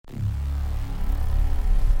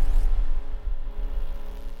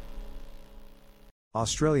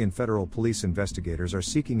Australian Federal Police investigators are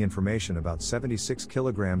seeking information about 76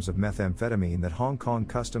 kilograms of methamphetamine that Hong Kong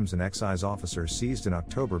Customs and Excise officers seized in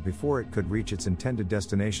October before it could reach its intended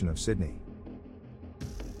destination of Sydney.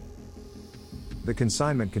 The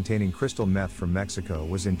consignment containing crystal meth from Mexico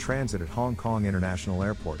was in transit at Hong Kong International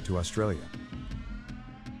Airport to Australia.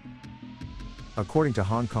 According to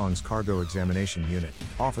Hong Kong's Cargo Examination Unit,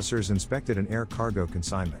 officers inspected an air cargo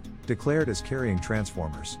consignment, declared as carrying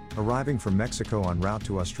transformers, arriving from Mexico en route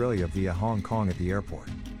to Australia via Hong Kong at the airport.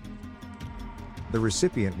 The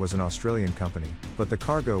recipient was an Australian company, but the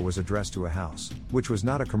cargo was addressed to a house, which was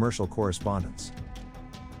not a commercial correspondence.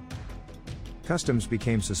 Customs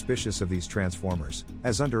became suspicious of these transformers,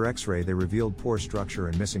 as under X-ray they revealed poor structure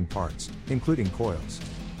and missing parts, including coils.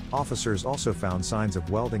 Officers also found signs of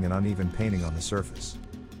welding and uneven painting on the surface.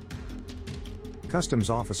 Customs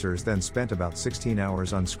officers then spent about 16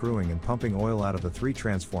 hours unscrewing and pumping oil out of the 3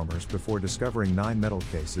 transformers before discovering 9 metal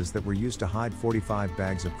cases that were used to hide 45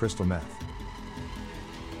 bags of crystal meth.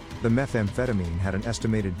 The methamphetamine had an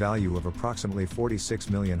estimated value of approximately 46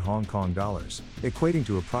 million Hong Kong dollars, equating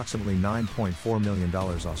to approximately $9.4 million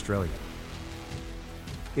Australian.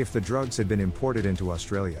 If the drugs had been imported into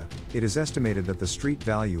Australia, it is estimated that the street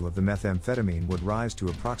value of the methamphetamine would rise to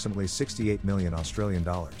approximately 68 million Australian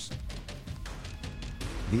dollars.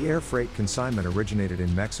 The air freight consignment originated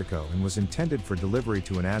in Mexico and was intended for delivery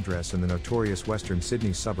to an address in the notorious Western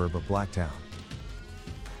Sydney suburb of Blacktown.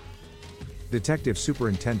 Detective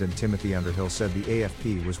Superintendent Timothy Underhill said the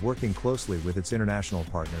AFP was working closely with its international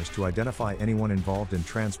partners to identify anyone involved in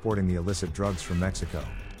transporting the illicit drugs from Mexico.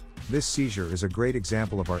 This seizure is a great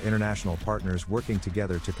example of our international partners working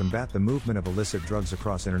together to combat the movement of illicit drugs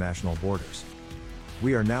across international borders.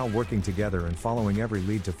 We are now working together and following every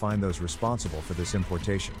lead to find those responsible for this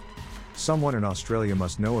importation. Someone in Australia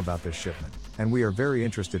must know about this shipment, and we are very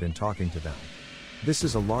interested in talking to them. This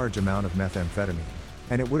is a large amount of methamphetamine,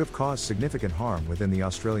 and it would have caused significant harm within the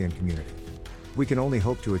Australian community. We can only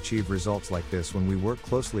hope to achieve results like this when we work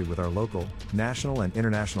closely with our local, national and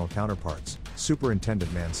international counterparts,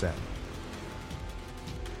 Superintendent Mann said.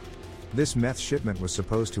 This meth shipment was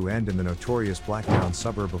supposed to end in the notorious Blacktown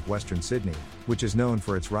suburb of Western Sydney, which is known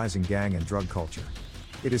for its rising gang and drug culture.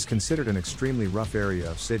 It is considered an extremely rough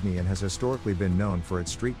area of Sydney and has historically been known for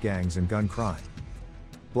its street gangs and gun crime.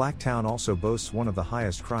 Blacktown also boasts one of the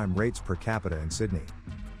highest crime rates per capita in Sydney.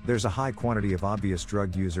 There's a high quantity of obvious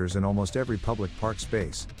drug users in almost every public park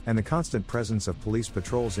space, and the constant presence of police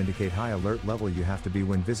patrols indicate high alert level you have to be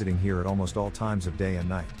when visiting here at almost all times of day and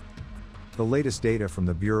night. The latest data from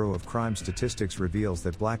the Bureau of Crime Statistics reveals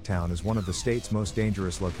that Blacktown is one of the state's most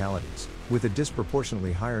dangerous localities, with a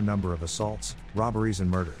disproportionately higher number of assaults, robberies and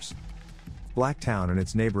murders. Blacktown and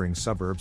its neighboring suburbs